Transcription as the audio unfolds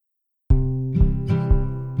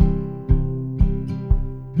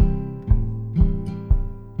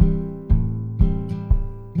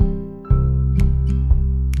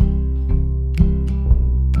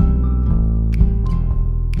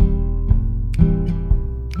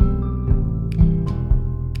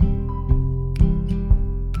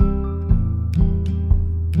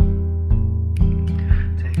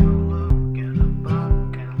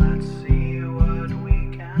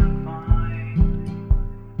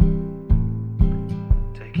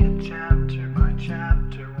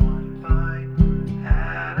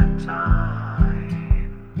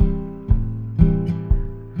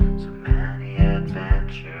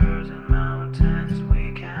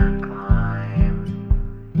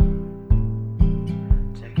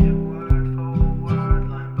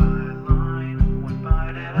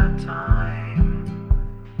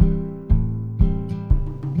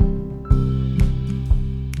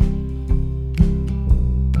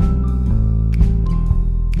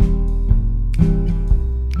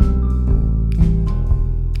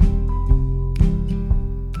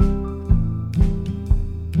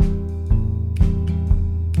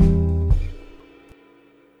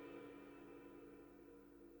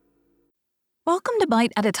Welcome to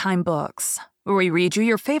Bite at a Time Books, where we read you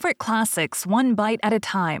your favorite classics one bite at a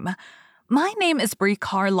time. My name is Brie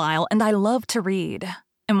Carlisle, and I love to read,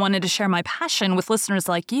 and wanted to share my passion with listeners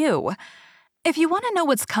like you. If you want to know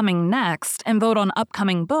what's coming next and vote on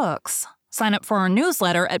upcoming books, sign up for our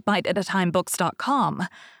newsletter at biteatatimebooks.com.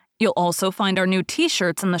 You'll also find our new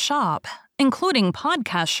t-shirts in the shop, including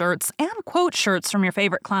podcast shirts and quote shirts from your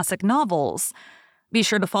favorite classic novels. Be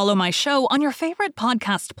sure to follow my show on your favorite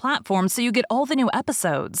podcast platform so you get all the new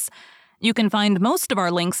episodes. You can find most of our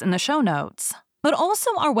links in the show notes, but also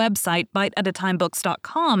our website,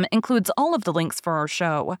 biteatatimebooks.com, includes all of the links for our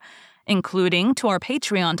show, including to our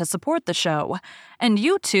Patreon to support the show, and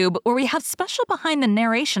YouTube, where we have special behind the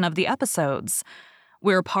narration of the episodes.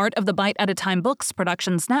 We're part of the Bite at a Time Books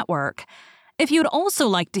Productions Network. If you'd also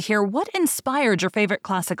like to hear what inspired your favorite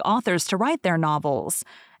classic authors to write their novels,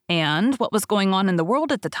 and what was going on in the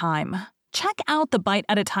world at the time, check out the Bite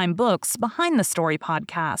at a Time Books Behind the Story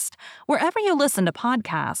podcast, wherever you listen to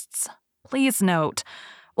podcasts. Please note,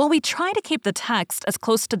 while we try to keep the text as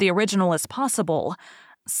close to the original as possible,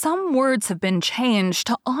 some words have been changed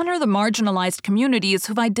to honor the marginalized communities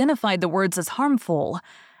who've identified the words as harmful,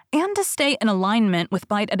 and to stay in alignment with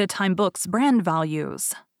Bite at a Time Books' brand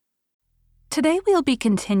values. Today we'll be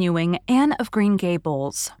continuing Anne of Green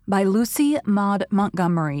Gables by Lucy Maud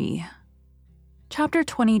Montgomery. Chapter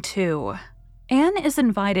 22. Anne is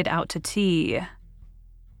invited out to tea.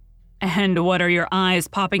 "And what are your eyes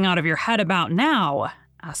popping out of your head about now?"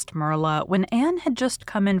 asked Marilla when Anne had just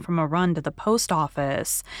come in from a run to the post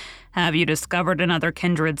office. "Have you discovered another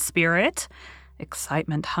kindred spirit?"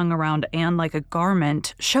 Excitement hung around Anne like a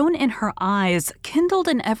garment, shone in her eyes, kindled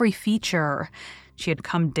in every feature. She had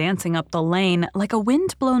come dancing up the lane like a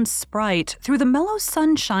wind-blown sprite through the mellow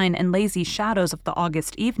sunshine and lazy shadows of the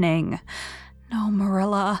August evening. "No,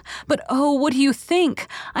 Marilla, but oh, what do you think?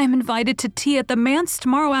 I am invited to tea at the manse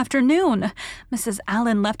tomorrow afternoon. Mrs.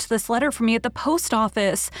 Allen left this letter for me at the post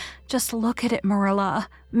office. Just look at it, Marilla.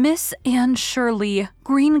 Miss Anne Shirley,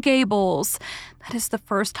 Green Gables. That is the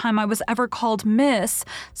first time I was ever called Miss.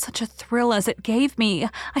 Such a thrill as it gave me.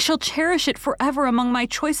 I shall cherish it forever among my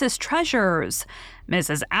choicest treasures.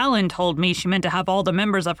 Mrs. Allen told me she meant to have all the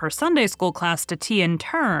members of her Sunday school class to tea in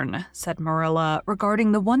turn," said Marilla,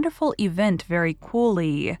 regarding the wonderful event very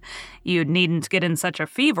coolly. "You needn't get in such a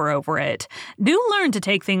fever over it. Do learn to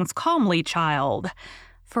take things calmly, child."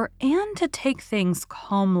 For Anne to take things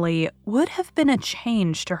calmly would have been a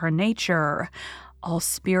change to her nature. All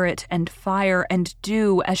spirit and fire and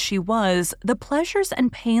dew as she was, the pleasures and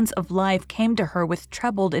pains of life came to her with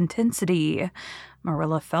trebled intensity.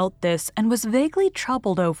 Marilla felt this and was vaguely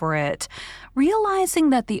troubled over it, realizing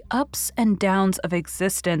that the ups and downs of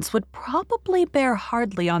existence would probably bear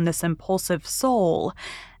hardly on this impulsive soul,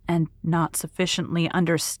 and not sufficiently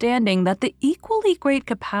understanding that the equally great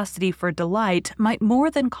capacity for delight might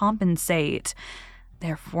more than compensate.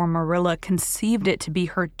 Therefore, Marilla conceived it to be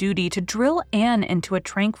her duty to drill Anne into a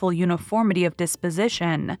tranquil uniformity of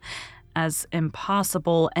disposition, as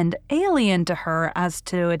impossible and alien to her as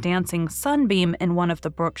to a dancing sunbeam in one of the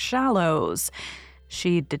brook's shallows.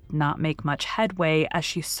 She did not make much headway, as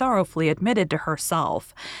she sorrowfully admitted to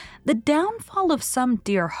herself. The downfall of some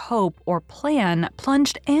dear hope or plan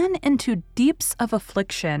plunged Anne into deeps of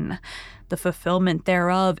affliction. The fulfillment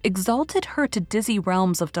thereof exalted her to dizzy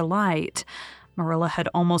realms of delight. Marilla had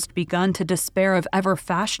almost begun to despair of ever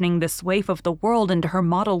fashioning this waif of the world into her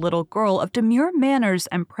model little girl of demure manners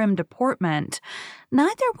and prim deportment.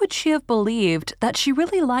 Neither would she have believed that she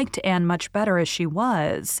really liked Anne much better as she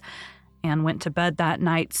was. Anne went to bed that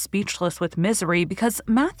night speechless with misery because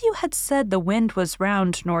Matthew had said the wind was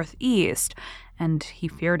round northeast, and he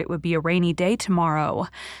feared it would be a rainy day tomorrow.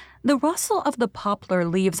 The rustle of the poplar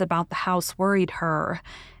leaves about the house worried her.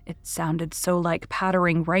 It sounded so like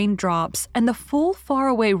pattering raindrops and the full,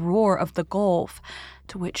 faraway roar of the Gulf,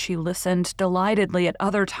 to which she listened delightedly at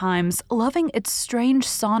other times, loving its strange,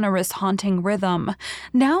 sonorous, haunting rhythm,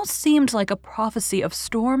 now seemed like a prophecy of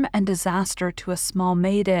storm and disaster to a small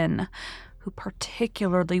maiden, who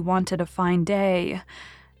particularly wanted a fine day.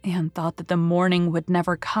 Anne thought that the morning would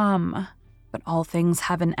never come, but all things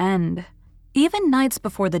have an end. Even nights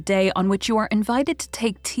before the day on which you are invited to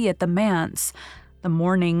take tea at the manse, the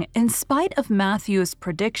morning, in spite of Matthew's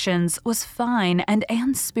predictions, was fine, and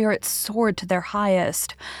Anne's spirits soared to their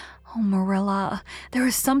highest. "Oh, Marilla, there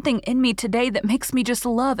is something in me today that makes me just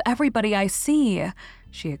love everybody I see,"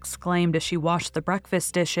 she exclaimed as she washed the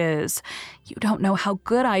breakfast dishes. "You don't know how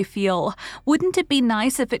good I feel. Wouldn't it be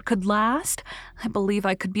nice if it could last? I believe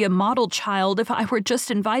I could be a model child if I were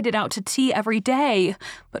just invited out to tea every day.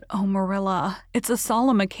 But oh, Marilla, it's a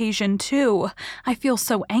solemn occasion, too. I feel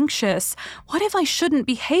so anxious. What if I shouldn't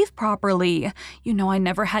behave properly? You know I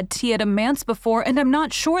never had tea at a manse before, and I'm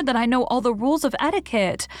not sure that I know all the rules of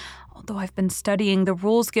etiquette. Although I've been studying the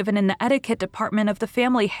rules given in the etiquette department of the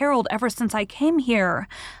Family Herald ever since I came here.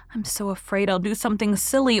 I'm so afraid I'll do something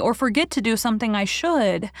silly or forget to do something I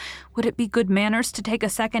should. Would it be good manners to take a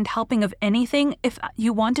second helping of anything if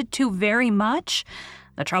you wanted to very much?"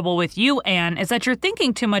 "The trouble with you, Anne, is that you're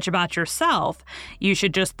thinking too much about yourself. You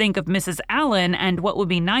should just think of Mrs. Allen and what would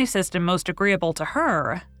be nicest and most agreeable to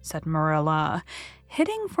her," said Marilla,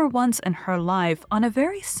 hitting for once in her life on a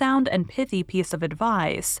very sound and pithy piece of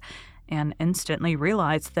advice. Anne instantly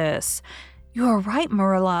realized this. "You are right,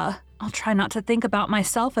 Marilla. I'll try not to think about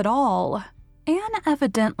myself at all." Anne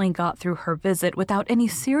evidently got through her visit without any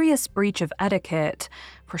serious breach of etiquette,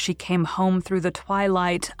 for she came home through the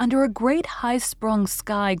twilight under a great high-sprung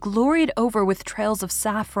sky gloried over with trails of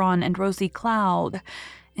saffron and rosy cloud,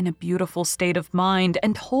 in a beautiful state of mind,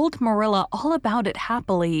 and told Marilla all about it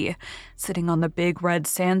happily, sitting on the big red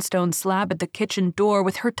sandstone slab at the kitchen door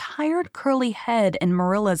with her tired curly head in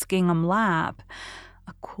Marilla's gingham lap.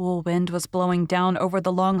 A cool wind was blowing down over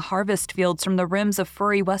the long harvest fields from the rims of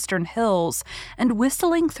furry western hills and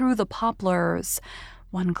whistling through the poplars.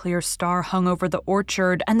 One clear star hung over the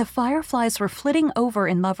orchard, and the fireflies were flitting over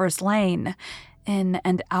in Lover's Lane, in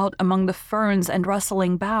and out among the ferns and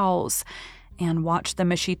rustling boughs. Anne watched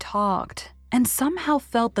them as she talked, and somehow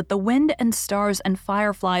felt that the wind and stars and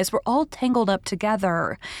fireflies were all tangled up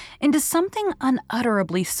together into something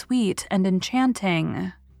unutterably sweet and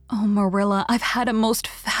enchanting. "Oh, Marilla, I've had a most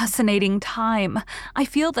fascinating time. I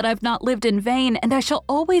feel that I've not lived in vain, and I shall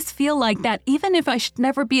always feel like that even if I should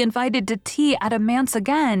never be invited to tea at a manse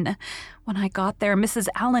again. When I got there, Mrs.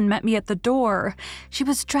 Allen met me at the door. She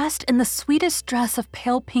was dressed in the sweetest dress of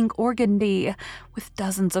pale pink organdy, with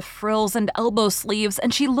dozens of frills and elbow sleeves,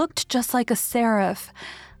 and she looked just like a seraph.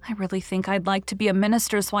 I really think I'd like to be a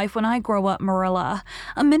minister's wife when I grow up, Marilla.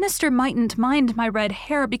 A minister mightn't mind my red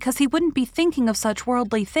hair because he wouldn't be thinking of such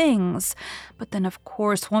worldly things. But then, of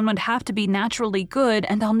course, one would have to be naturally good,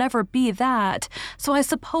 and I'll never be that, so I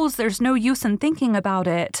suppose there's no use in thinking about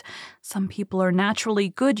it. Some people are naturally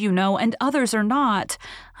good, you know, and others are not.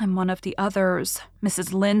 I'm one of the others.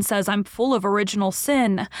 Mrs. Lynde says I'm full of original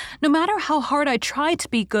sin. No matter how hard I try to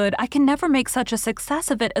be good, I can never make such a success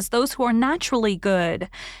of it as those who are naturally good.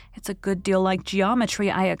 It's a good deal like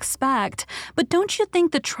geometry, I expect. But don't you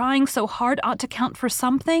think that trying so hard ought to count for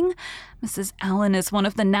something? Mrs. Allen is one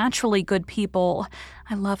of the naturally good people.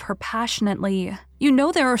 I love her passionately. You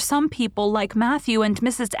know there are some people like Matthew and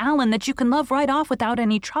Mrs. Allen that you can love right off without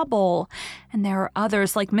any trouble. And there are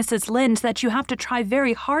others like Mrs. Lynde that you have to try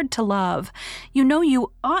very hard to love. You know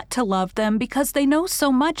you ought to love them because they know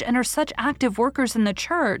so much and are such active workers in the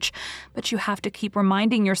church. But you have to keep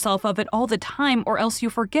reminding yourself of it all the time or else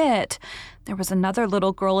you forget. There was another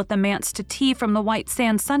little girl at the manse to tea from the White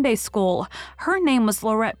Sands Sunday School. Her name was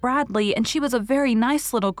Laurette Bradley, and she was a very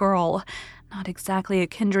nice little girl. Not exactly a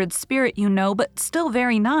kindred spirit, you know, but still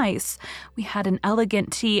very nice. We had an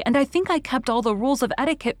elegant tea, and I think I kept all the rules of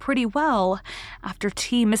etiquette pretty well. After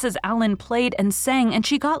tea, Mrs. Allen played and sang, and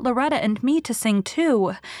she got Loretta and me to sing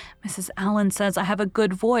too. Mrs. Allen says I have a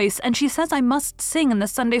good voice, and she says I must sing in the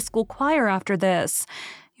Sunday school choir after this.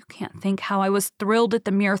 Can't think how I was thrilled at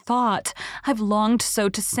the mere thought. I've longed so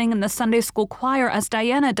to sing in the Sunday school choir as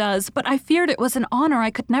Diana does, but I feared it was an honor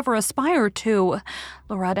I could never aspire to.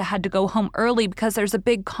 Loretta had to go home early because there's a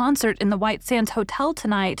big concert in the White Sands Hotel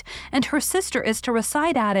tonight, and her sister is to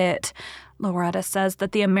recite at it. Loretta says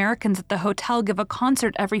that the Americans at the hotel give a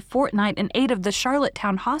concert every fortnight in aid of the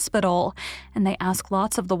Charlottetown Hospital, and they ask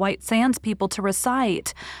lots of the White Sands people to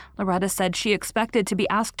recite. Loretta said she expected to be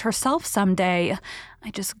asked herself someday. I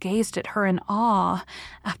just gazed at her in awe.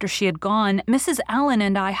 After she had gone, Mrs. Allen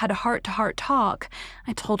and I had a heart-to-heart talk.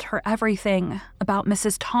 I told her everything about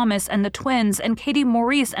Mrs. Thomas and the twins and Katie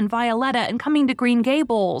Maurice and Violetta and coming to Green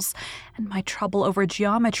Gables and my trouble over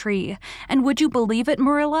geometry. And would you believe it,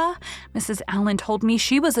 Marilla? Mrs. Allen told me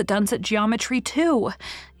she was a dunce at geometry too.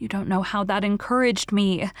 You don't know how that encouraged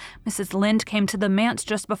me. Mrs. Lynde came to the manse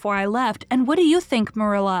just before I left, and what do you think,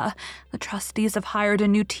 Marilla? The trustees have hired a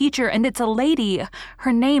new teacher, and it's a lady.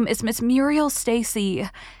 Her name is Miss Muriel Stacy.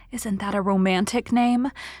 Isn't that a romantic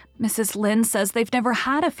name? Mrs. Lynn says they've never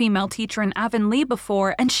had a female teacher in Avonlea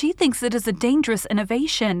before, and she thinks it is a dangerous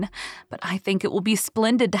innovation. But I think it will be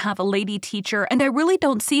splendid to have a lady teacher, and I really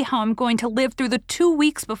don't see how I'm going to live through the 2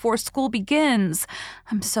 weeks before school begins.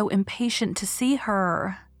 I'm so impatient to see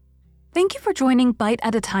her. Thank you for joining Bite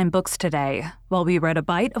at a Time Books today, while we read a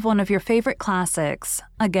bite of one of your favorite classics.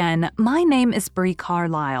 Again, my name is Brie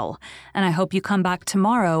Carlisle, and I hope you come back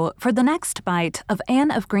tomorrow for the next bite of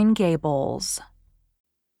Anne of Green Gables.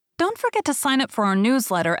 Don't forget to sign up for our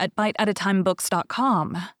newsletter at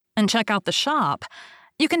biteatatimebooks.com and check out the shop.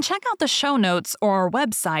 You can check out the show notes or our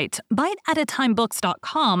website,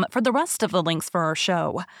 biteatatimebooks.com, for the rest of the links for our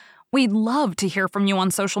show. We'd love to hear from you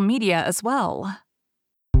on social media as well.